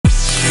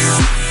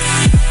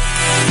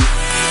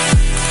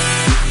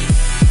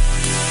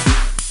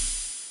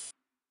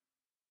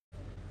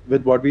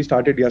with what we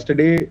started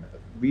yesterday.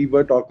 We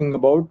were talking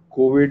about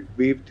COVID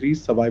Wave 3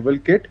 survival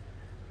kit.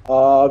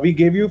 We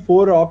gave you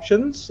four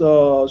options,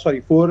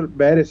 four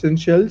bare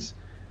essentials,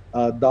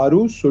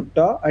 daru,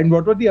 sutta, and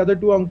what were the other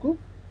two, Anku?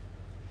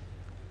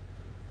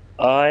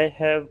 I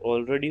have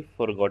already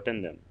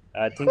forgotten them.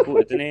 I think वो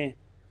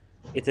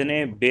इतने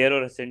bare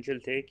और essential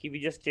थे कि we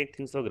just take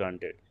things for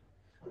granted.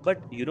 But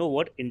you know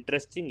what?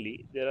 Interestingly,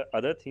 there are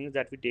other things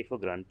that we take for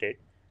granted,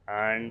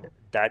 and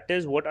that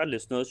is what our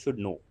listeners should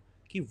know.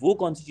 कि वो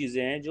कौन सी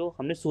चीज़ें हैं जो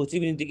हमने सोची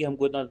भी नहीं थी कि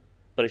हमको इतना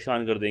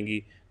परेशान कर देंगी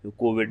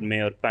कोविड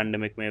में और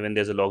पैंडमिक में when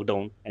there's a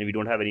lockdown and we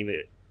don't have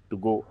anywhere to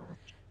go.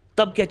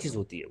 तब क्या चीज़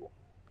होती है वो?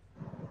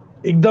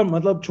 एकदम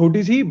मतलब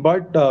छोटी सी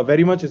बट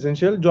वेरी मच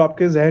एसेंशियल जो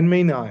आपके जहन में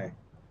ही ना आए.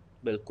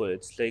 बिल्कुल,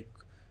 it's like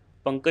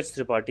Pankaj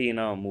Tripathi in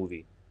a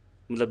movie.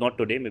 मतलब not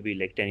today, may be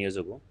like 10 years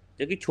ago.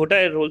 जो कि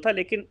छोटा रोल था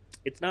लेकिन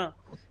इतना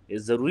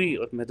ज़रूरी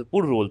और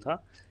महत्वपूर्ण रोल था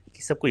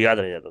कि सबको याद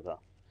रह जाता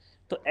था.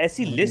 तो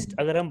ऐसी लिस्ट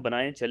अगर हम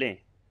बनाए चलें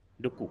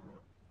डुक्कू,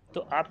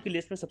 तो आपकी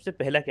लिस्ट में सबसे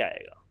पहला क्या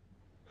आएगा?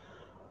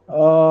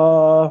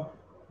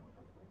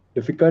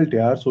 डिफिकल्ट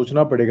यार,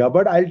 सोचना पड़ेगा.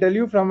 But I tell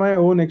you from my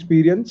own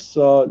experience,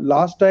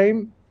 last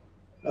time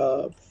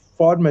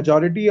for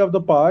majority of the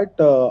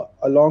part,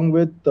 along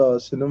with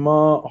cinema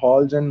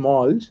halls and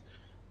malls,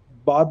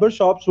 barber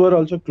shops were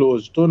also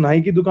closed. तो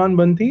नाई की दुकान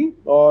बंद थी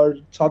और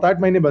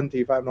 7-8 महीने बंद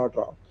थी, if I'm not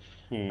wrong.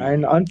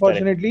 And correct.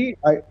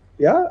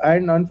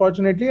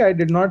 unfortunately, I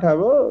did not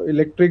have a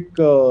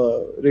electric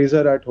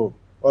razor at home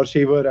or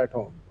shaver at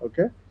home.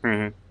 Okay.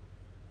 हम्म.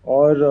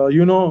 और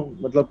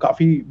मतलब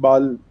काफी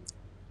बाल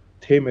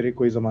थे मेरे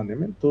कोई जमाने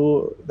में, तो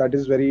that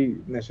is very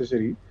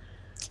necessary.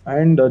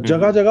 And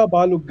जगह जगह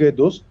बाल उग गए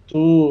दोस्त, तो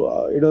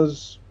it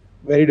was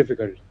very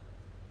difficult.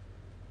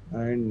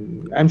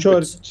 And I'm sure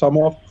it's some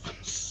of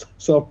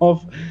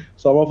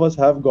some of us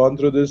have gone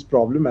through this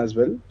problem as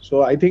well.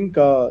 So I think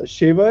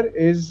shaver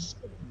is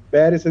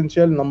bare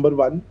essential number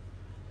one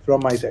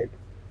from my side.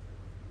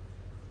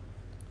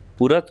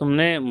 पूरा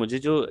तुमने मुझे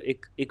जो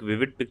एक एक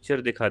vivid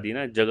picture दिखा दी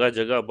ना, जगह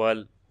जगह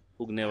बाल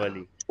उगने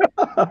वाली.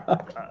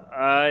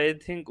 आई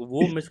थिंक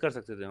वो मिस कर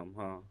सकते थे हम.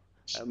 हाँ,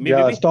 मे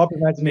Yeah, B stop may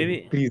imagining, B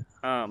please.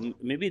 हाँ,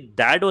 may be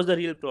that was the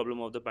real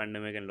problem of the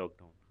pandemic and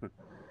lockdown.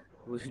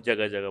 वो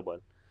जगह जगह बाल.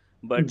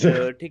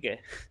 बट ठीक है.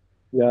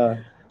 Yeah.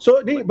 So,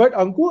 but but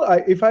Anku,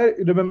 if I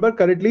remember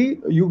correctly,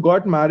 you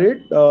got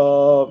married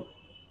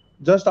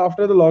just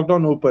after the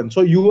lockdown opened.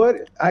 So you were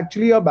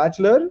actually a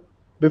bachelor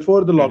before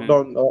the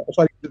lockdown.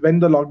 Sorry, when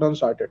the lockdown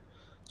started.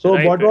 So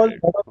right right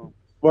right.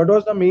 what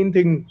was the main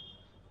thing?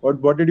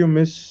 What did you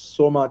miss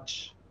so much?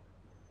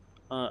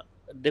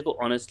 देखो,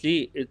 honestly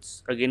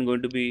it's again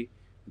going to be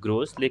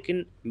gross,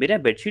 लेकिन मेरे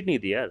यहाँ bedsheet नहीं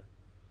थी यार.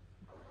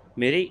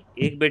 मेरी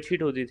एक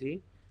bedsheet होती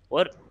थी,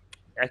 और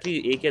एक्चुअली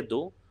एक या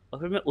दो, और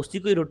फिर मैं उसी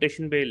को ही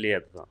रोटेशन पे ले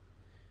आता था.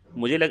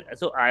 मुझे लग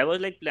सो आई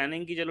वाज लाइक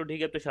प्लानिंग कि चलो ठीक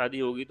है, अब तो शादी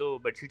होगी तो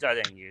बेडशीट्स आ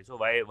जाएंगी, so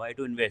why why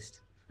to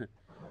invest.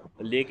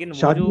 लेकिन वो जो,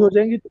 शादी हो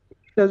जाएंगी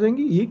तो आ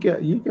जाएंगी, ये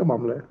क्या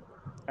मामला है?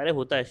 अरे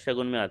होता है,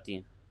 शगुन में आती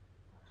हैं.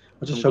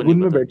 अच्छा, तुमको नहीं शगुन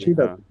में पता कि बेडशीट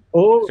हाँ, आती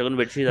है? ओ, शगुन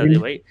बेडशीट आती है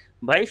भाई.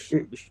 भाई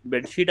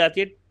बेडशीट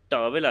आती है,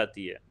 टॉवेल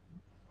आती है.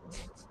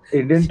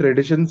 इंडियन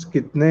ट्रेडिशंस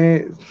कितने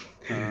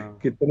हाँ.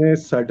 कितने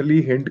सटली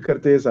हिंट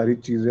करते हैं सारी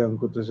चीजें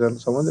हमको, तो सर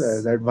समझ रहा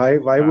है दैट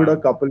व्हाई वुड अ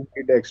हाँ. Couple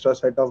need extra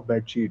set of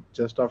bedsheet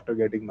just after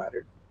getting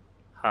married.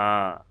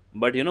 हाँ,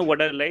 but you know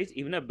what I realise,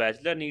 even a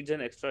bachelor needs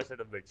an extra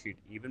set of bedsheet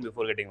even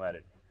before getting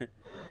married.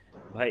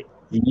 भाई,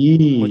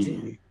 मुझे,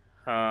 ई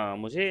हाँ,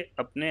 मुझे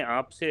अपने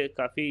आप से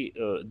काफ़ी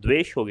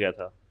द्वेष हो गया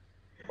था.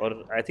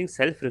 और I think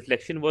self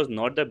reflection was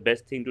not the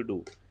best thing to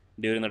do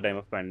during the time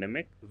of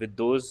pandemic with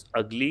those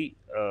अगली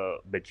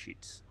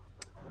bedsheets.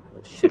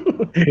 Shit.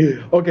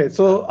 Okay,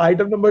 so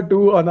item number 2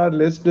 on our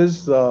list is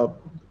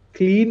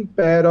clean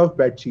pair of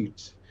bed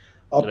sheets.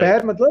 Right.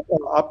 पैर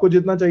मतलब आपको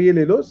जितना चाहिए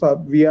ले लो.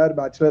 सब we are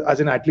bachelor,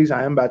 as in at least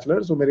I am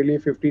bachelor, सो मेरे लिए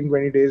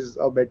 15-20 days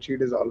of bed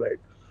sheet is all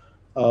right.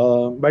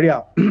 But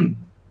yeah,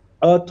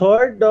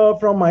 third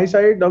from my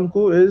side,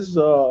 Anku, is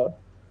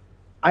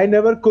I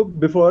never cooked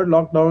before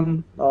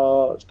lockdown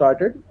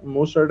started.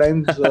 Most of the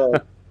times,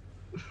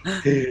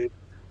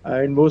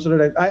 and most of the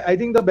time, I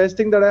think the best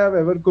thing that I have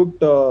ever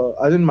cooked,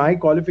 as in my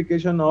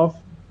qualification of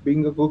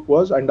being a cook,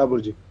 was anda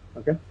burji.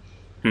 Okay,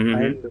 hmm.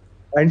 and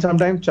and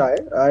sometimes chai,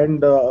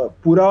 and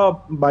पूरा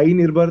भाई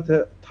निर्भर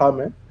था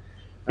मैं.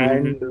 हम्म.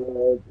 And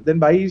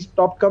then भाई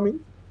stopped coming,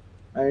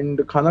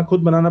 and खाना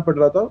खुद बनाना पड़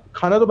रहा था.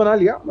 खाना तो बना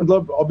लिया,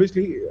 मतलब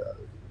obviously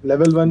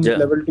level 1 ज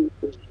level 2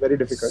 is very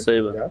difficult.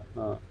 सही बात. Yeah.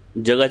 हाँ,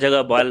 जगह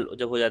जगह बाल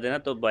जब हो जाते हैं ना,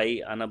 तो बाई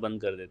आना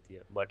बंद कर देती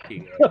है. बात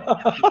ठीक है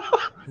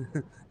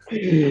भाई.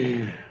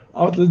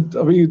 और तो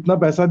अभी इतना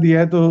पैसा दिया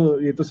है तो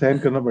ये तो सहन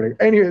करना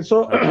पड़ेगा. एनीवे,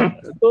 सो हाँ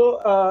यार. तो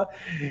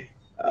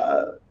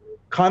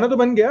खाना तो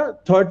बन गया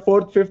थर्ड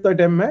फोर्थ फिफ्थ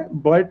अटेम्प्ट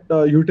में, but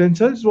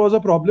utensils was a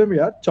problem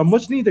यार.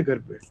 चम्मच नहीं थे घर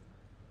पे.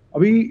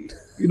 अभी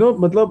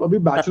मतलब अभी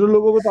बैचलर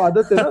लोगों को तो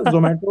आदत है ना,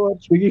 जोमेटो और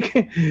स्विगी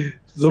के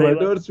सही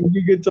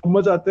बात.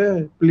 चम्मच आते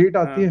हैं, प्लेट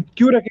आती हाँ. है,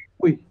 क्यों रखे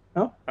कोई.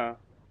 हाँ. हाँ.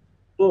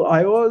 तो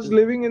I was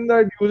living in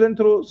that use and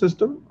throw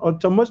system, और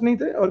चम्मच नहीं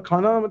थे, और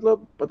खाना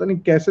मतलब पता नहीं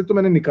कैसे तो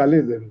मैंने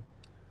निकाले थे।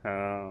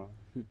 हाँ,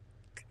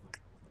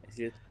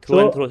 ये throw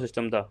so and throw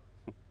system था।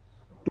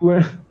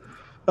 To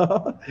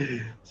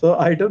so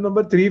item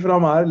number 3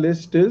 from our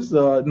list is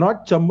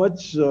not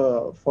chammach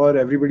for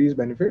everybody's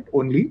benefit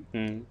only.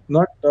 Hmm.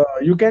 Not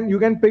you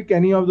can pick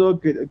any of the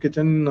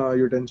kitchen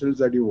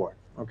utensils that you want.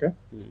 Okay.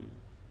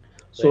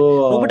 Right.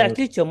 No, but So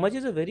actually, chammach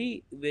is a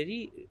very, very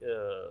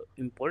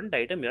important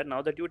item यार.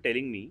 Now that you are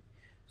telling me,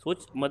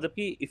 सोच मतलब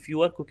कि if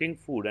you are cooking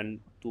food and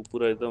तू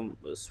पूरा एकदम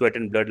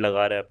sweat and blood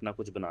लगा रहा है अपना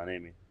कुछ बनाने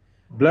में,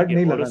 ठीक ब्लड है,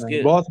 नहीं और लगाना है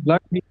उसके बॉस, ब्लड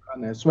नहीं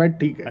लगाना है, स्वेट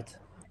ठीक है। अच्छा,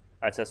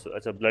 अच्छा,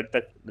 अच्छा, ब्लड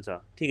तक, अच्छा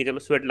ठीक है, चलो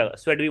स्वेट लगा,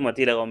 स्वेट भी मत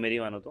ही लगाओ मेरी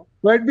मानो तो।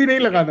 स्वेट भी नहीं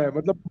ठीक है। लगाना है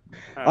मतलब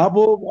हाँ। आप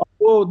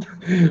वो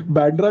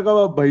बैंड्रा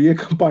का भैया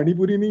का पानी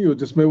पूरी नहीं हो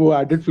जिसमें वो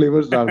एडेड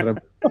फ्लेवर्स डाल रहे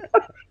हैं।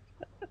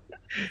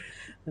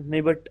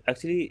 नहीं, but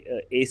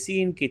actually AC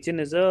in kitchen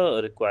is a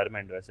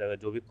requirement वैसे, अगर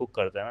जो भी कुक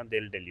करता है ना, दे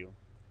टेल यू।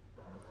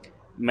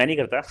 मैं नहीं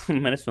करता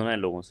मैंने सुना है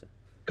लोगों से।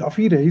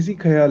 काफी रईसी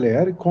ख्याल है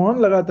यार, कौन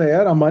लगाता है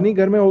यार? अंबानी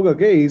घर में होगा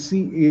क्या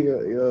एसी?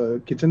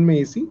 किचन में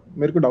एसी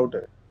मेरे को डाउट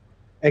है।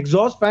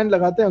 एग्जॉस्ट फैन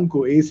लगाते हैं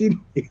अंको, एसी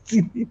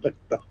एसी नहीं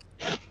लगता।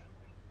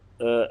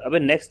 अबे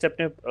नेक्स्ट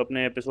अपने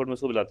अपने एपिसोड में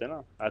उसको बुलाते हैं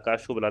ना,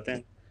 आकाश को बुलाते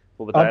हैं,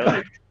 वो बताएगा।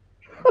 आकाश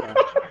हाँ।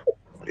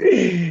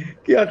 कि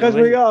क्यों आकाश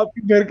भाई? भैया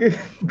आपके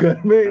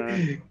घर में हाँ।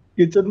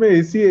 किचन में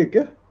एसी है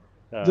क्या?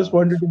 जस्ट हाँ।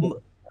 Wanted to know.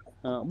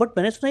 बट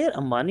मैंने सुना यार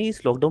अंबानी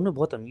इस लॉकडाउन में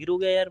बहुत अमीर हो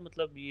गया यार,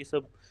 मतलब ये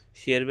सब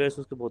शेयर वेयर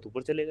उसके बहुत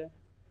ऊपर चले गए।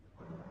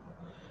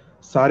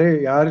 सारे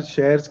यार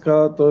शेयर्स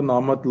का तो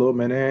नाम मत लो।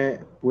 मैंने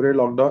पूरे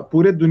लॉकडाउन,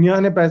 पूरे दुनिया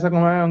ने पैसा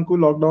कमाया अंकु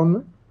लॉकडाउन में।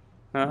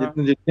 हाँ, हाँ,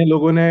 जितने जितने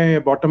लोगों ने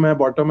बॉटम है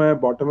बॉटम है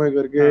बॉटम है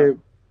करके हाँ,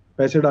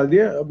 पैसे डाल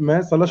दिए, अब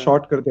मैं साला हाँ,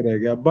 शॉर्ट करते रह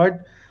गया।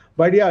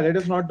 बट या let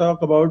us not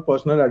talk about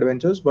personal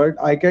adventures, but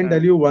I can tell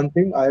हाँ, you one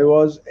thing, I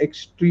was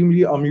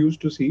extremely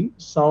amused to see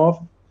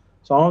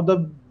some of the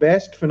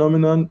best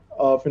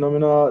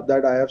phenomena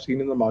that I have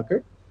seen in the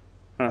market.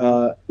 हाँ,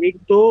 हाँ। एक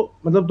तो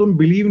मतलब तुम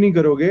believe नहीं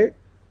करोगे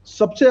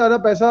सबसे ज्यादा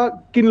पैसा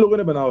किन लोगों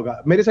ने बना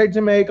होगा। मेरे साइड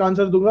से मैं एक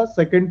आंसर दूंगा,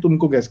 सेकंड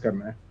तुमको गेस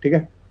करना है, ठीक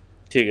है?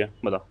 ठीक है,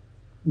 बताओ।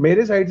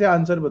 मेरे साइड से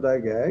आंसर बताया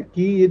गया है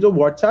कि ये जो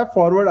व्हाट्सएप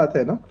फॉरवर्ड आते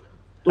हैं ना,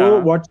 तो हाँ, हाँ,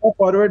 व्हाट्सएप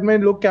फॉरवर्ड में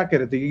लोग क्या कह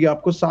रहे थे कि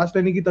आपको सांस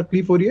लेने की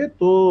तकलीफ हो रही है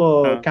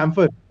तो हाँ,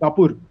 कैम्फर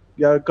कापुर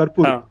या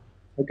कर्पूर, हाँ,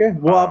 ओके,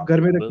 वो आप हाँ,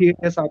 घर में रखिए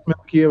या साथ में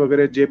रखिए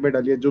वगैरह, जेब में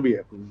डालिए, जो भी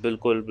है।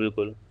 बिल्कुल,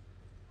 बिल्कुल।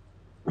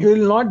 You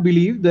will not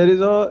believe there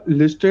is a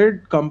listed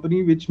company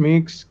which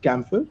makes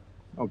camphor,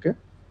 okay?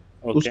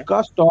 Okay.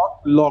 उसका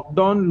stock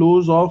lockdown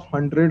lows of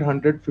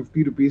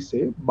 100-150 rupees से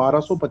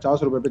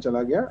 1250 रुपए पे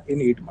चला गया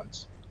इन 8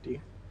 मंथ्स। ठीक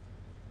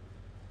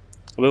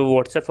अबे वो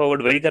व्हाट्सएप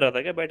फॉरवर्ड वही कर रहा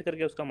था क्या बैठ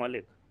करके उसका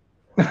मालिक?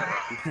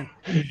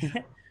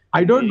 है।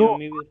 आई डोंट मेरी नो।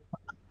 मम्मी भी।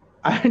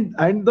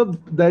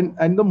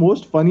 And the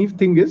most funny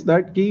thing is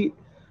that कि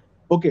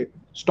okay,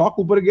 stock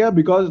ऊपर गया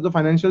because the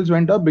financials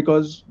went up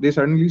because they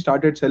suddenly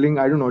started selling,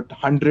 I don't know,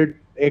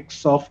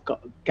 100x of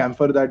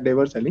camphor that they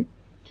were selling.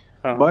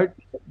 हाँ, हाँ। But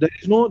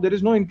there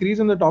is no increase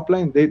in the top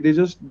line.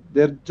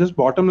 Their just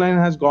bottom line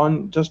has gone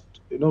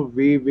just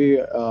way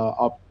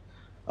up.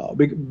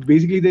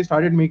 Basically, they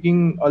started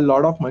making a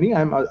lot of money.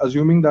 I'm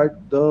assuming that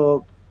the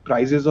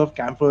prices of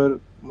camphor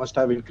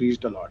must have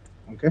increased a lot.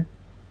 Okay,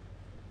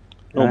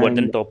 no, but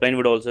then and top line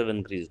would also have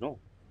increase, no?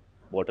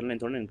 Bottom line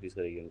थोड़ा increase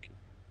करेगी उनकी।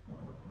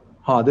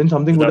 then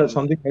something would without. have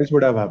something else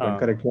would have happened. हाँ,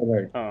 Correct, you're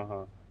right. हाँ,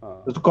 हाँ, हाँ।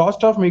 The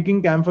cost of making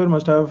camphor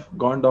must have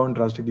gone down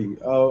drastically,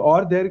 or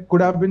there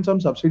could have been some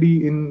subsidy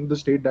in the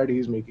state that he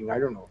is making. I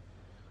don't know.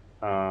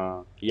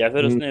 हाँ, या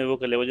फिर Hmm. उसने वो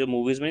कर लिया, वो जो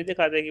मूवीज में नहीं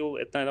दिखाते हैं कि वो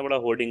इतना इतना बड़ा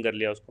होर्डिंग कर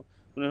लिया उसको,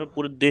 उन्होंने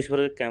पूरे देश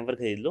भर का कैंपर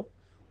खरीद लो,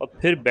 और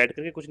फिर बैठ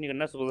करके कुछ नहीं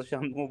करना, सुबह से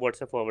शाम को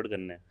व्हाट्सएप फॉरवर्ड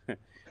करना है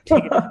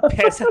ठीक है।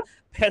 पैसा,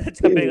 पैसा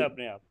छपेगा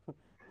अपने आप।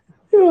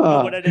 No,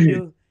 but Yeah. I tell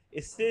you,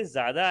 इससे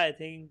ज्यादा आई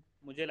थिंक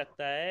मुझे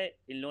लगता है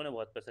इन लोगों ने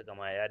बहुत पैसा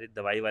कमाया यार, ये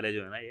दवाई वाले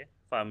जो है ना, ये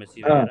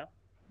फार्मेसी हाँ. वगैरह।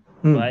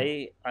 Hmm.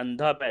 भाई,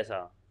 अंधा पैसा।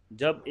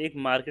 जब एक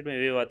मार्केट में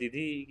वेव आती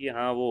थी कि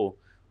हाँ वो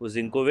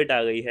जिंकोवेट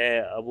आ गई है,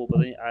 अब वो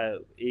पता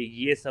नहीं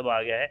ये सब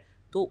आ गया है,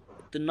 तो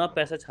इतना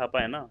पैसा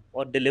छापा है ना,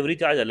 और डिलीवरी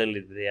चार्ज अलग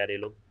लेते थे यार ये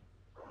लोग,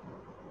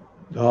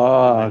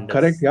 vendors.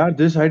 Correct. Yeah,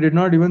 this I did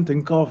not even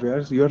think of.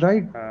 Yes, you're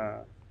right.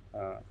 हाँ,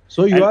 हाँ।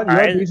 So you and are you are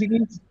I.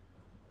 basically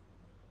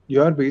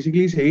you are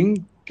basically saying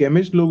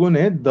chemist लोगों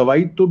ने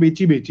दवाई तो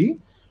बेची बेची,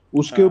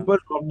 उसके हाँ, ऊपर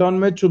लॉकडाउन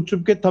में छुप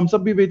छुप के थम्स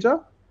अप भी बेचा,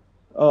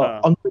 हाँ।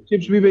 अंकुर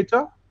चिप्स भी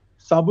बेचा,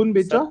 साबुन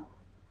बेचा। सब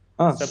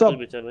हाँ, सब कुछ सब।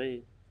 बेचा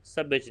भाई,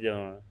 सब बेच दिया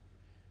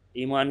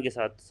उन्होंने, ईमान के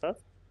साथ साथ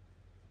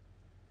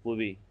वो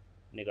भी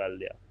निकाल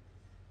दिया।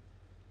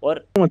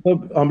 और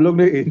मतलब हम लोग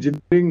ने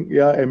इंजीनियरिंग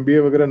या एमबीए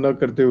वगैरह न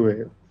करते हुए,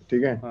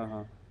 ठीक है, हाँ,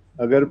 हाँ।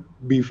 अगर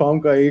बी फार्म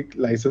का एक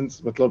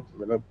लाइसेंस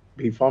मतलब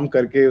बी फार्म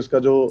करके उसका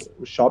जो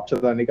शॉप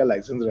चलाने का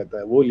लाइसेंस रहता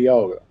है वो लिया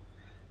होगा,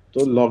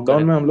 तो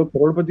लॉकडाउन में करेक्ट। हम लोग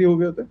करोड़पति हो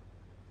गए होते।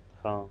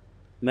 हाँ,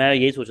 मैं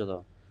यही सोचा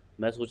था।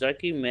 मैं सोचा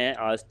कि मैं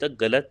आज तक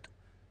गलत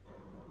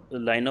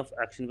लाइन ऑफ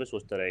एक्शन पे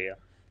सोचता रह गया,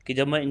 कि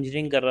जब मैं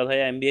इंजीनियरिंग कर रहा था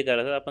या एमबीए कर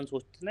रहा था, अपन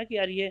सोचते थे ना कि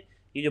यार ये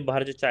जो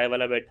बाहर जो चाय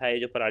वाला बैठा है, ये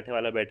जो पराठे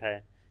वाला बैठा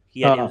है,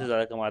 कि यार ये हमसे हाँ,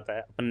 ज़्यादा कमाता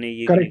है, अपन ने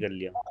ये करेक्ट, कर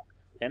लिया,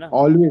 है ना।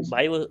 ऑलवेज।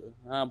 भाई वो,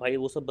 हाँ भाई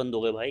वो सब बंद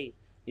हो गए भाई।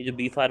 ये जो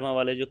बी फार्मा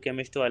वाले जो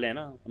केमिस्ट वाले हैं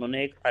ना,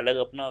 उन्होंने एक अलग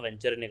अपना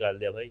वेंचर निकाल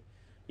दिया भाई।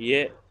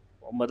 ये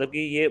मतलब कि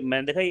ये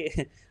मैंने देखा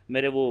ये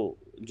मेरे वो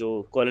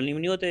जो कॉलोनी में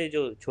नहीं होते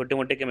जो छोटे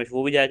मोटे केमिस्ट,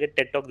 वो भी जाके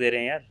टेक टॉक दे रहे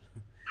हैं यार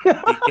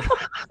कि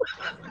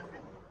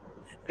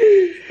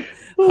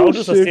how Oh to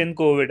shit. Sustain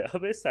Covid,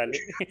 अबे साले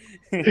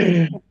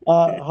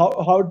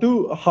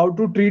How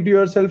to treat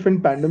yourself in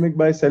pandemic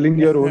by selling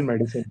your own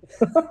medicine.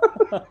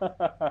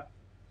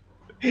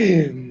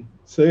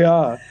 So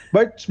yeah,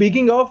 but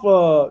speaking of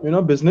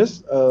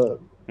business,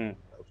 hmm,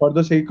 for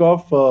the sake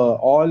of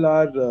all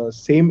our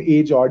same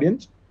age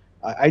audience,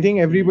 I think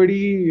hmm,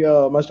 everybody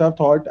must have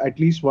thought at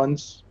least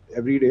once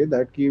every day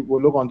that कि वो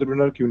लोग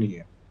entrepreneur क्यों नहीं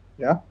है,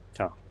 yeah.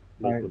 हाँ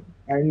बिल्कुल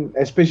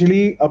and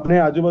specially अपने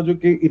आजू बाजू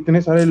के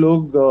इतने सारे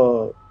लोग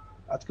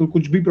आजकल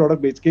कुछ भी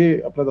प्रोडक्ट बेच के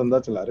अपना धंधा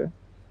चला रहे हैं,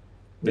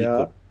 या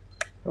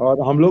बिल्कुल।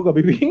 और हम लोग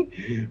अभी भी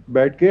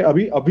बैठ के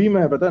अभी अभी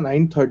मैं पता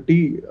 9:30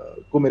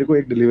 को मेरे को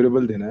एक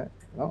डिलीवरेबल देना है।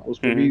 हाँ, उस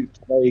पे भी हम्म,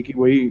 साला एक ही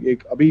वही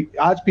एक अभी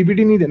आज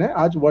पीपीटी नहीं देना है,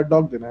 आज वर्ड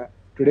डॉक देना है,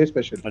 टुडे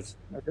स्पेशल।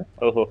 अच्छा, ओके,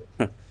 ओहो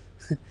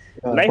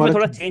लाइफ में फॉर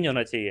थोड़ा चेंज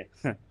होना चाहिए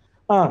हाँ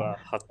थोड़ा हाँ,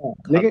 हक्का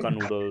लेकिन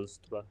नूडल्स,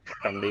 थोड़ा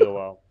टंगड़ी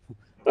कबाब,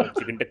 थोड़ा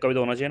चिकन टिक्का भी तो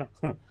होना चाहिए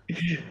ना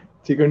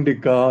चिकन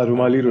टिक्का हाँ,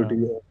 रुमाली रोटी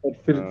हाँ, है, और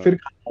फिर हाँ,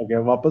 खाना आ गया,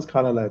 वापस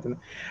खाना लाया तूने।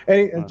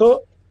 हाँ,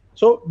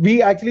 So we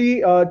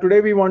actually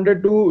today we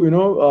wanted to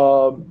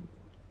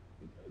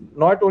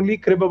not only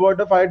crib about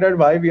the fact that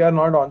why we are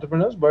not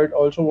entrepreneurs, but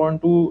also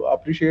want to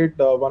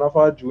appreciate one of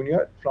our junior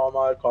from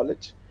our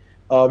college.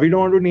 We don't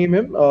want to name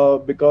him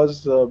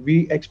because we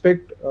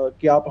expect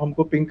कि आप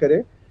हमको ping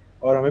करें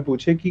और हमें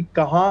पूछे कि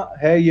कहाँ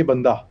है ये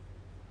बंदा.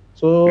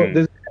 So hmm,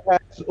 this guy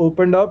has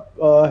opened up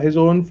his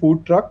own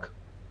food truck,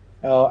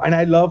 and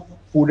I love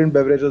food and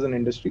beverages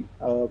and industry.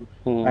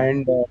 Hmm.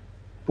 And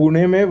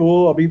Pune में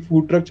वो अभी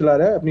फूड ट्रक चला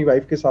रहा है अपनी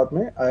वाइफ के साथ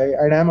में.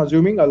 I am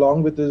assuming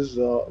along with his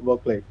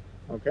work life.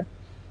 Okay,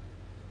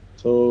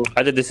 so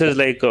अच्छा, this is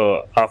like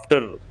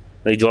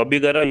after job भी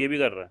कर रहा है, ये भी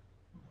कर रहा है।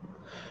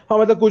 हाँ,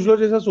 मतलब कुछ लोग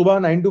जैसा सुबह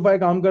 9 to 5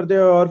 काम करते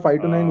हैं और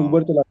 5 to 9 उबर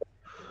हाँ, चलाते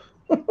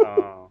हैं.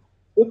 हाँ, हाँ,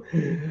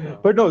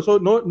 But no, so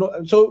no.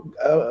 So,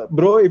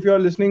 bro, if you are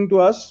listening to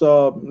us,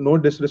 no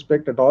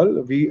disrespect at all.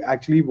 We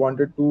actually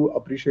wanted to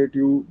appreciate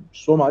you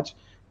so much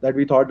that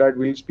we thought that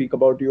we'll speak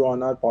about you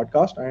on our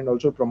podcast and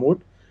also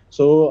promote.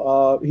 So,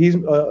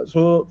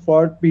 so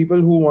for people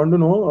who want to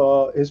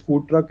know, his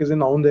food truck is in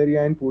Aundh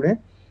area in Pune,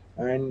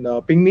 and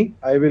ping me.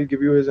 I will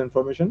give you his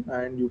information,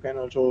 and you can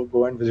also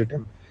go and visit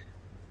him.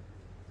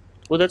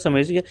 Oh, that's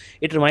amazing.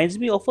 It reminds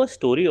me of a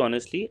story,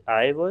 honestly.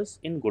 I was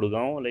in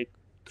Gurgaon like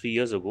 3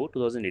 years ago,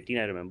 2018,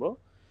 I remember.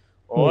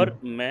 Hmm. और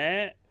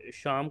मैं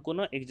शाम को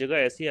ना एक जगह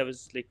ऐसी, I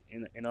was like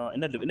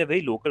in a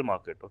very local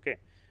market, okay.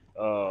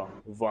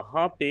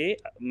 वहाँ पे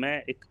मैं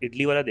एक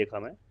इडली वाला देखा,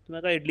 मैं तो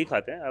मैं कहा इडली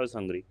खाते हैं, आई वाज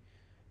हंग्री।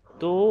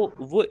 तो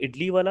वो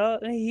इडली वाला,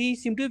 ही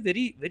seem to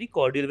very very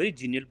cordial, very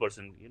genial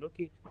person,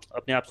 कि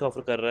अपने आप से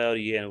ऑफर कर रहा है और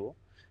ये है वो।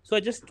 सो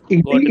I just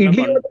idli got in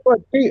idli वाले कॉन। तो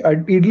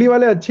अच्छे, इडली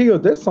वाले अच्छे ही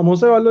होते हैं,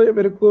 समोसे वाले ये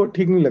मेरे को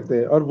ठीक नहीं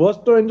लगते, और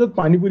वर्स्ट तो इन जो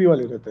पानी पूरी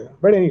वाले रहते हैं,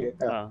 बट एनीवे.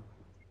 हाँ,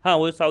 हाँ,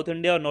 वो साउथ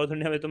इंडिया और नॉर्थ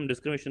इंडिया में तुम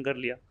डिस्क्रिमिनेशन कर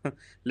लिया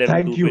लेवल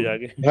Thank 2 पे you.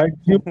 जाके Thank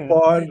you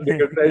for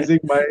recognizing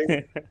my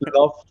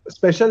love,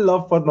 special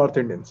love for North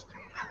Indians.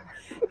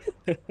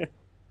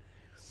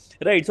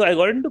 Right, so I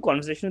got into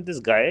conversation with this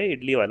guy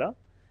idli वाला।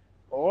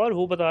 और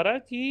वो बता रहा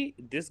कि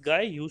this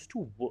guy use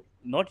to,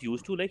 not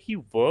use to, like he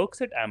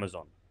works at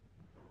Amazon,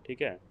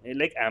 ठीक है,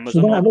 like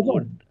Amazon सुबह और वो,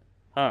 Amazon.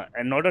 हाँ,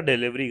 and not a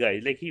delivery guy,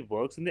 like he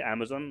works in the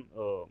Amazon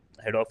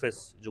head office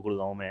जो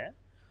गुड़गांव में है,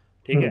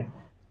 ठीक है। Hmm.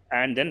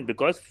 And then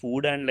because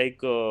food and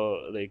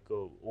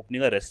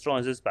opening a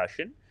restaurant is his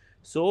passion,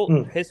 so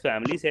Hmm. his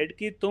family said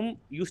कि तुम,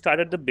 you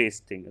start at the base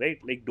thing,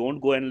 right, like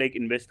don't go and like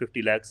invest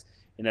 50 lakhs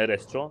in a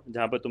restaurant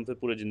जहाँ पर तुम फिर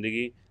पूरी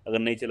जिंदगी अगर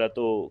नहीं चला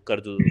तो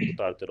कर्ज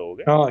उतारते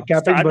रहोगे। हाँ,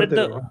 कैपेक्स start at भरते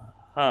the रहो.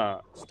 हाँ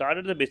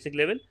start at the basic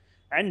level,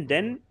 and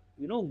then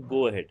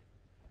go ahead.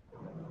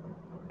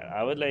 And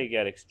I was like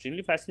यार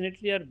extremely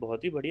fascinated यार,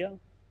 बहुत ही बढ़िया,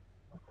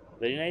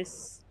 very nice.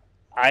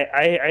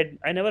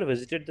 I never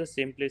visited the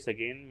same place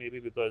again, maybe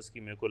because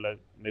कि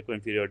मेरे को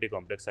inferiority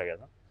complex आ गया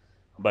था,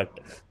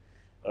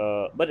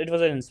 but it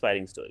was an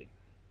inspiring story.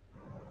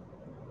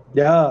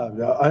 Yeah,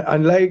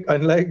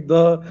 unlike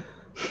the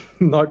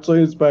not so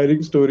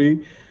inspiring story,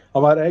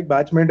 हमारा एक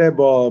बैचमेट है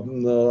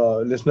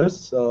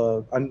लिसनर्स,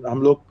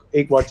 हम लोग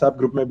एक व्हाट्सएप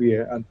ग्रुप में भी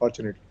है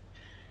अनफॉर्चुनेटली.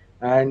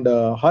 एंड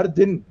हर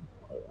दिन,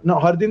 ना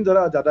हर दिन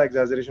जरा ज्यादा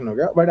एग्जैजरेशन हो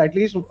गया, but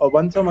at least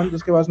once a month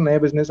उसके पास नए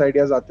बिजनेस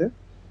आइडियाज आते हैं,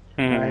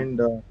 हम्म,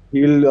 and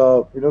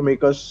he'll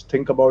make us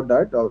think about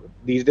that.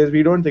 These days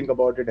we don't think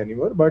about it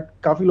anymore, but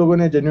काफी लोगों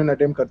ने genuine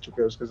attempt कर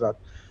चुके हैं उसके साथ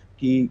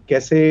कि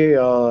कैसे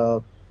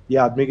ये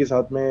आदमी के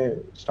साथ में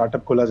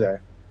स्टार्टअप खोला जाए.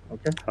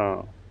 ओके.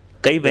 हाँ,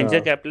 कई वेंचर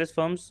कैपिटलिस्ट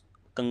फर्म्स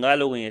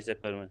कंगाल हो गई हैं इस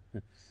चक्कर में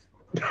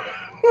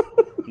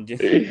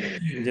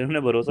जिन्होंने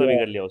भरोसा भी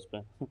कर लिया उस पर।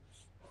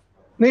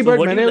 नहीं, सो बट व्हाट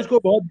डू मैंने यू, उसको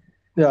बहुत,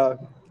 या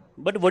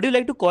but what do you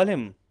like to call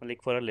him,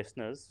 like for our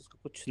listeners, उसका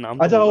कुछ नाम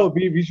तो अच्छा,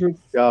 होगा। we should,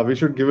 yeah, we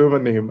should give him a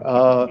name.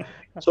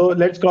 So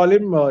let's call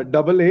him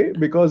double A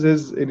because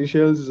his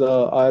initials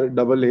are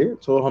double A.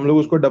 So हम लोग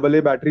उसको double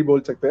A battery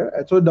बोल सकते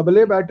हैं. So double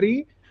A battery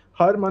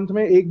her month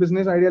में एक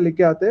business idea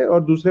लेके आते हैं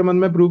और दूसरे मंथ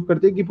में प्रूव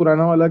करते हैं कि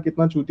पुराना वाला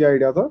कितना चूतिया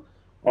आइडिया था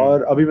हम्म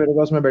और अभी मेरे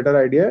पास में बेटर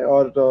आइडिया है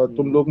और तुम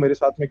हम्म लोग मेरे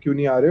साथ में क्यों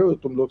नहीं आ रहे हो,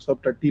 तुम लोग सब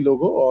टट्टी लोग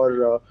हो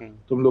और हम्म,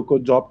 तुम लोग को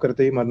जॉब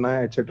करते ही मरना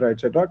है एटसेट्रा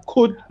एटसेट्रा.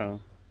 खुद हाँ,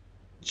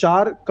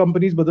 4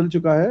 कंपनीज बदल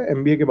चुका है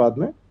एमबीए के बाद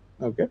में.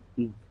 ओके.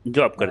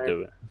 जॉब करते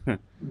हुए।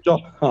 जॉब,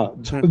 हाँ,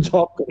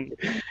 जॉब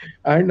करके.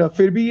 एंड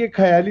फिर भी ये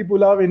ख्याली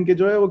पुलाव इनके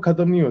जो है वो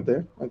खत्म नहीं होते.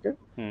 ओके.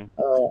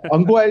 हम्म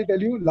अंको, आई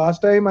tell you,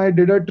 last time I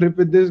did a trip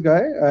with this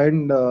guy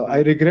and I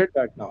hmm regret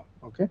that now.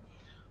 Okay. हम्म,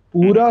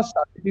 पूरा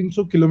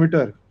 350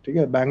 किलोमीटर, ठीक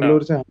है,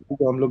 बैंगलोर हाँ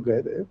से हम लोग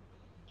गए थे.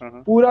 हाँ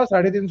हाँ पूरा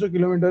 350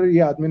 किलोमीटर ये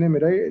आदमी ने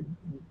मेरा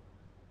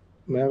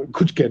मैं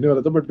कुछ कहने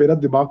वाला था बट मेरा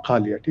दिमाग खा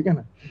लिया, ठीक है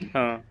ना.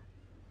 हाँ।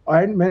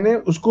 एंड मैंने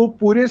उसको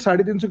पूरे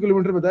 350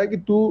 किलोमीटर बताया कि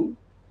तू,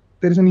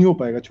 तेरे से नहीं हो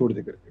पाएगा छोड़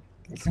दे करके.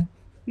 ओके.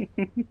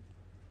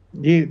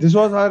 ये दिस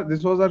वाज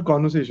आवर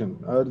कॉन्वर्सेशन.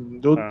 और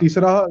जो हाँ,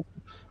 तीसरा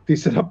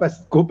तीसरा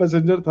को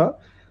पैसेंजर था,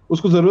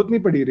 उसको जरूरत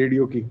नहीं पड़ी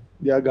रेडियो की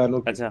या गानों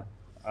की. अच्छा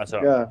अच्छा।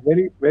 या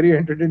very very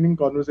entertaining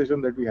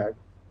conversation that we had.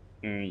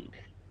 Hmm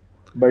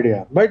But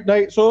yeah, but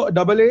like, so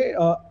double A,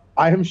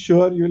 I am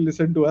sure you'll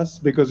listen to us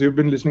because you've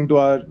been listening to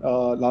our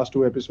last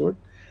 2 episodes.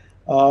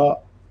 Uh,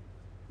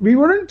 we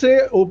wouldn't say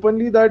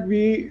openly that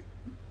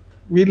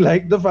we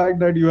like the fact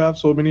that you have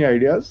so many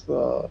ideas,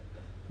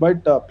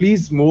 but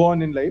please move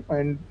on in life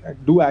and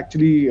do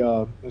actually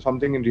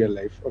something in real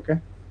life. Okay.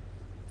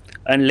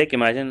 And like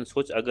imagine,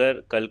 सोच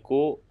अगर कल को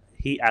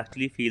ही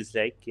actually feels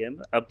like कि यार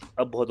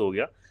अब बहुत हो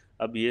गया,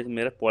 अब ये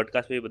मेरा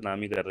पॉडकास्ट पे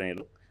बदनामी कर रहे हैं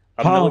लोग,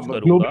 अब मैं हाँ, कुछ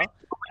करूँगा, ग्लोबली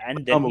एंड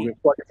देन नाम हो ही, गया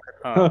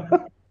हाँ,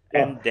 Spotify.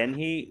 And then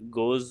he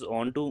goes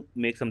on to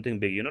make something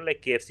big, you know,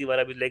 like KFC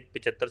वाला भी लाइक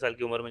 75 साल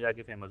की उम्र में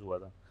जाके फेमस हुआ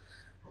था.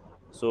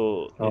 So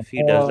if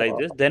he does like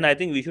this, then I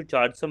think we should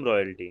charge some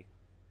royalty.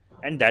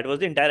 And that was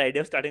the entire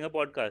idea of starting a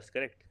podcast,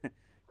 correct?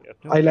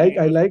 अपने को I कहने like की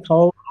I बस. like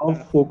how हाँ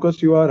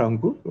focused you are,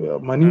 Anku.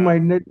 Money हाँ.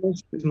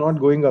 mindedness is not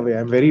going away.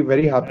 I'm very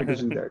very happy to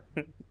see that.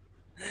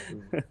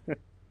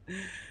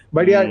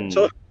 But yeah,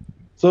 so hmm.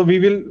 so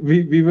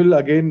we will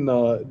again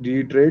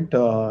reiterate,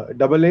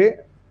 double A,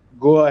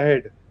 go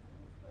ahead.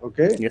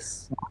 Okay.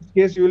 Yes. Worst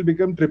case you will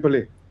become triple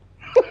A.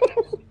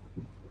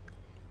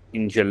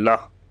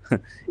 इंशाल्लाह.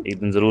 एक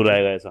दिन जरूर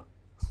आएगा ऐसा.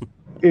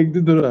 एक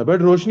दिन जरूर है,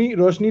 बट रोशनी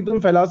रोशनी तुम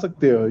फैला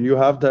सकते हो.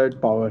 You have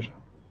that power.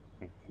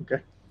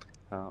 Okay.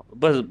 हाँ,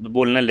 बस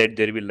बोलना लेट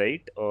देयर बी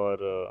लाइट, और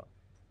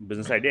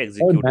बिजनेस आइडिया Oh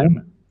एग्जीक्यूट करना.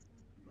 man.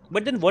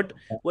 But then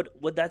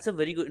what that's a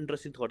very good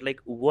interesting thought.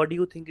 Like, what do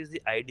you think is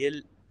the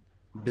ideal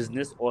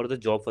business or the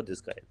job for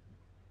this guy?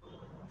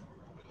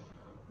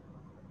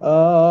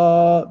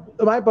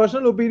 My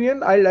personal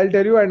opinion, I'll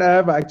tell you, and I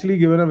have actually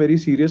given a very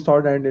serious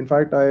thought, and in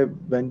fact, I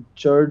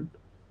ventured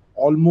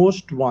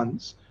almost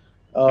once.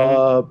 Mm-hmm.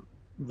 Uh,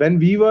 when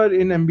we were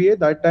in MBA,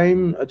 that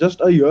time,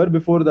 just a year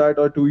before that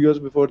or 2 years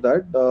before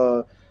that,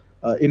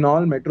 in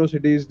all metro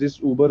cities,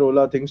 this Uber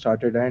Ola thing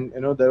started, and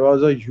there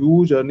was a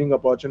huge earning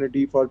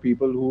opportunity for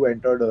people who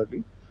entered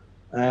early.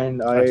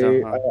 And अच्छा,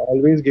 I हाँ.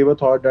 always gave a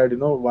thought that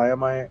why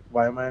am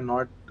I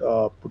not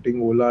putting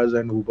Olas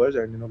and Ubers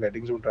and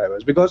getting some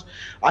drivers, because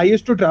I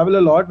used to travel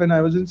a lot when I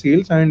was in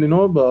sales, and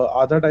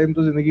आधा time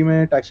तो जिंदगी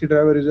में taxi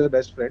driver is your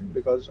best friend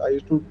because I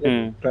used to like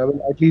hmm.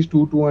 travel at least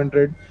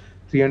 200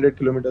 300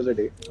 kilometers a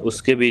day. Okay.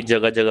 उसके भी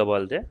जगह जगह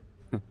बोलते हैं.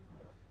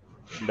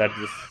 That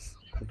is.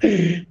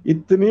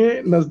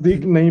 इतने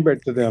नजदीक नहीं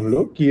बैठते थे हम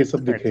लोग कि ये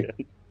सब दिखे.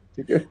 अच्छा.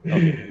 ठीक है.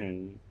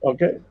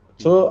 Okay. Okay.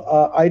 So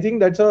I think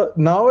that's a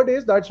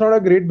nowadays that's not a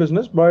great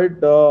business,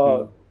 but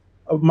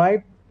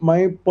my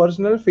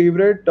personal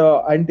favorite,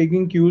 I'm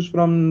taking cues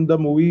from the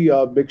movie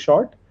Big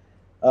Shot.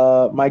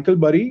 Michael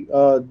Burry,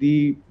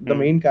 the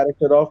main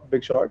character of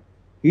Big Shot,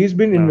 he's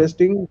been हाँ.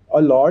 investing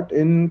a lot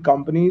in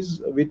companies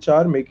which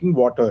are making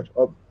water,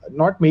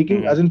 not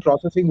making hmm as in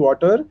processing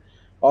water,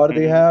 or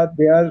hmm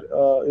they are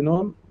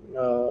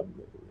uh,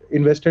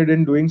 invested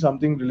in doing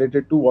something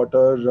related to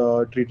water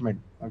treatment.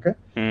 Okay.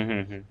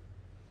 Hmm.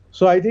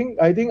 So I think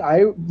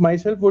I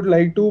myself would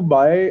like to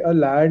buy a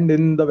land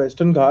in the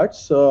Western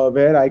Ghats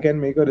where I can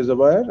make a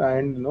reservoir,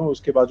 and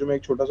उसके बाजू में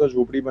एक छोटा सा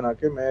झोपड़ी बना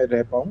के मैं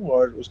रह पाऊँ,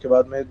 और उसके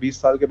बाद में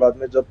 20 साल के बाद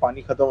में जब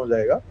पानी खत्म हो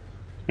जाएगा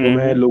तो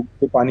मैं हम्म लोगों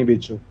को पानी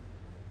बेचूं.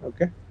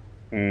 Okay.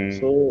 Hmm.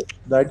 So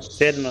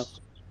fair enough. that's,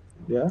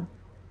 yeah.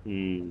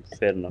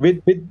 Fair enough.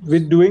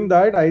 With doing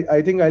that,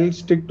 I think I'll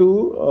stick to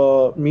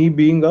me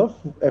being a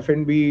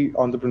F&B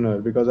entrepreneur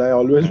because I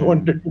always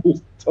wanted to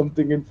do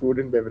something in food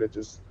and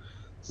beverages.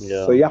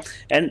 या. So yeah.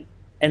 And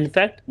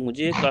in fact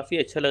मुझे काफ़ी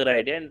अच्छा लग रहा है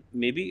idea, and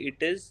maybe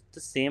it is the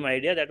same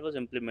idea that was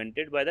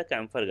implemented by the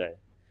camphor guy.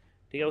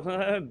 ठीक है, उसमें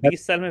मैं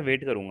 20 साल में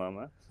वेट करूंगा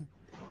मैं.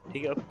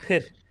 ठीक है,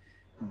 फिर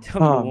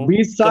जब हाँ, लोगों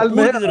 20 साल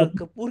में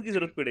कपूर की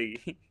जरूरत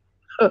पड़ेगी.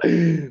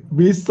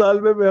 20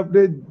 साल में मैं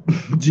अपने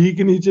जी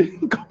के नीचे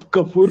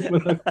कपूर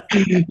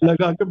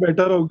लगा के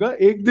बैठा रहूंगा.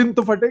 एक दिन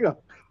तो फटेगा.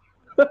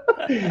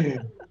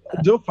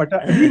 जो फटा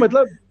नहीं,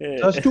 मतलब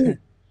just to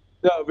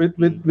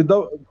with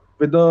the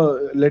with the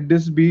let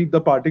this be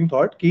the parting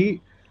thought. Ki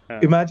हाँ.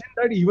 imagine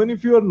that even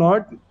if you are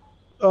not,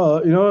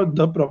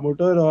 the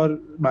promoter or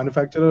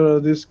manufacturer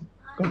of this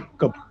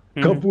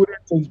hmm. Kapoor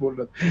and Sons बोल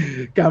रहा था,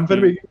 camphor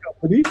hmm. making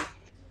company,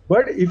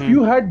 but if hmm.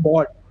 you had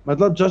bought,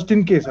 मतलब just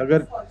in case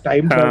अगर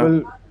time हाँ.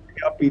 travel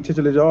आप पीछे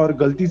चले जाओ और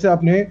गलती से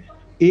आपने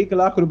 1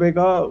 लाख रुपए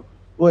का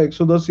वो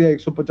 110 या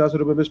 150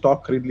 रुपए पे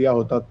स्टॉक खरीद लिया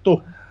होता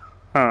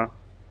हाँ.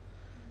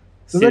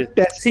 तो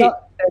टेस्ला See,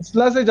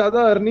 टेस्ला से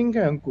ज्यादा अर्निंग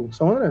है हमको,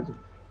 समझ रहे हो?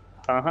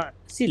 हाँ.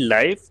 See,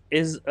 life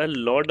is a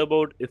lot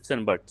about ifs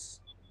and buts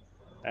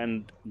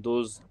and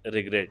those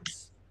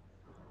regrets.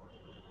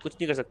 कुछ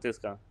नहीं कर सकते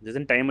इसका. जिस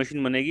दिन टाइम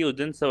मशीन बनेगी उस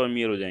दिन सब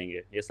अमीर हो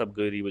जाएंगे या सब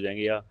गरीब हो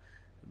जाएंगे या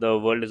the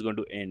world is going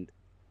to end.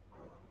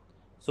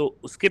 So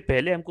उसके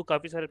पहले हमको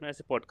काफ़ी सारे अपने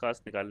ऐसे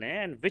पॉडकास्ट निकालने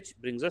हैं and which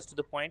brings us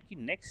to the point कि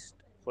नेक्स्ट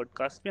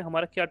पॉडकास्ट में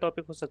हमारा क्या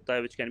टॉपिक हो सकता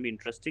है which can be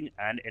interesting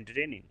and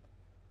entertaining.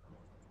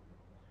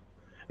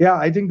 Yeah,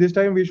 I think this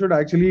time we should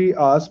actually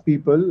ask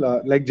people,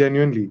 like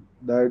genuinely,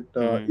 that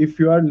hmm.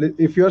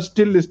 if you are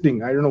still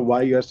listening, I don't know why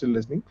you are still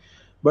listening,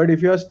 but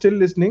if you are still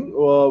listening,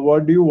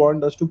 what do you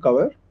want us to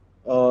cover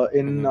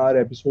in hmm. our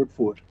episode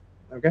 4?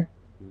 Okay.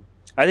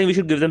 I think we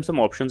should give them some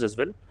options as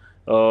well.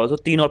 तो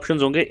 3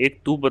 options होंगे. एक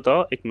तू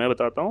बताओ, एक मैं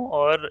बताता हूँ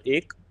और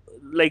एक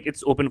like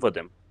it's open for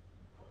them.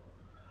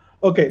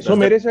 Okay, so does that.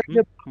 मेरे साइड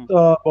से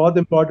बहुत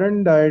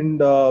इम्पोर्टेंट एंड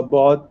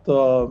बहुत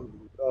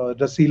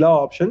रसीला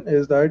option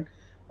is that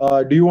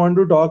do you want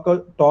to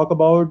talk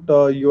about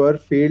your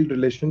failed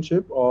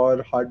relationship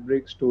और heart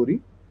break story?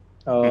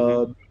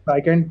 I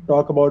can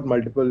talk about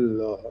multiple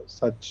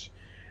such.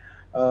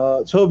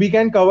 So we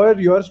can cover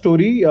your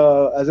story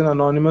as an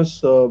anonymous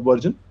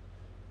version.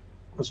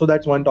 So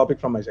that's one topic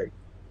from my side.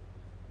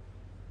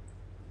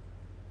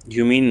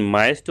 You mean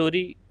my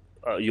story,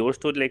 your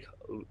story, like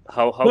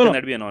how No, can no,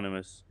 that be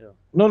anonymous? Yeah.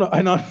 no.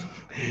 I know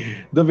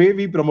the way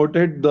we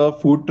promoted the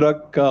food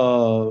truck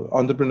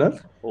entrepreneur.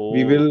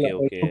 We will okay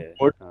also okay.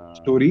 promote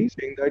story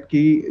saying that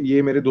कि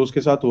ये मेरे दोस्त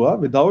के साथ हुआ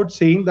without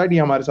saying that ये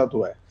हमारे साथ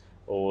हुआ है.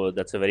 Oh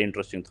that's a very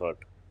interesting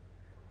thought.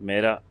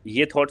 मेरा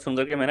ये थॉट सुन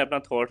करके मैंने अपना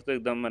थॉट तो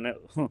एकदम मैंने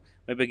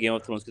मैं पे गेम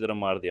ऑफ थ्रोन्स की तरह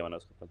मार दिया मैंने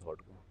उसको अपना थॉट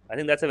को. I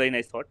think that's a very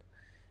nice thought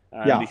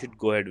and we Yeah. Should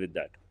go ahead with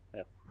that.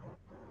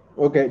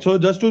 Okay, so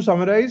just to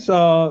summarize,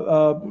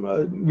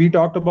 we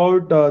talked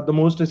about the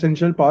most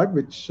essential part,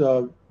 which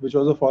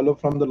was a follow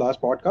from the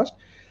last podcast.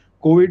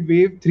 COVID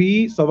wave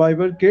 3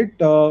 survivor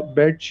kit,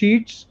 bed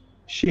sheets,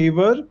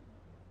 shaver,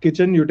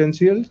 kitchen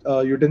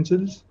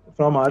utensils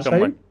from our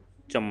चम्मच. side.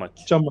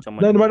 चम्मच. चम्मच,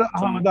 चम्मच नहीं, बोल. मतलब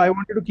हाँ, चम्मच. मतलब I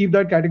wanted to keep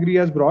that category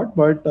as broad,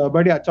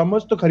 but yeah,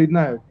 चम्मच तो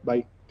खरीदना है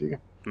भाई, ठीक है.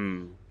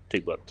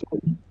 ठीक बात. तो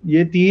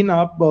ये तीन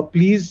आप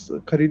प्लीज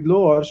खरीद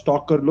लो और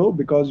स्टॉक कर लो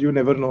बिकॉज यू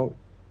नेवर नो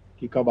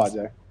कि कब आ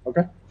जाए.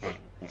 ओके,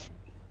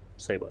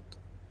 सही बात.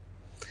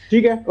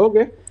 ठीक है.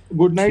 ओके,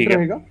 गुड नाइट ठीक है.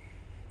 रहेगा.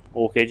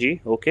 Okay, G.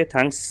 Okay,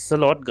 thanks a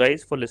lot,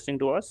 guys, for listening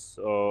to us.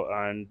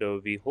 And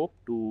we hope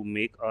to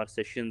make our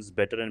sessions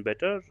better and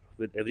better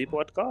with every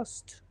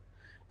podcast.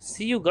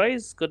 See you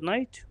guys. Good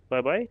night.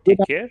 Bye bye. Good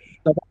Take care.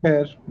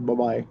 Night, bye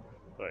bye.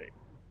 Bye.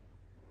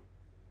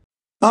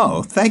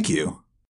 Oh, thank you.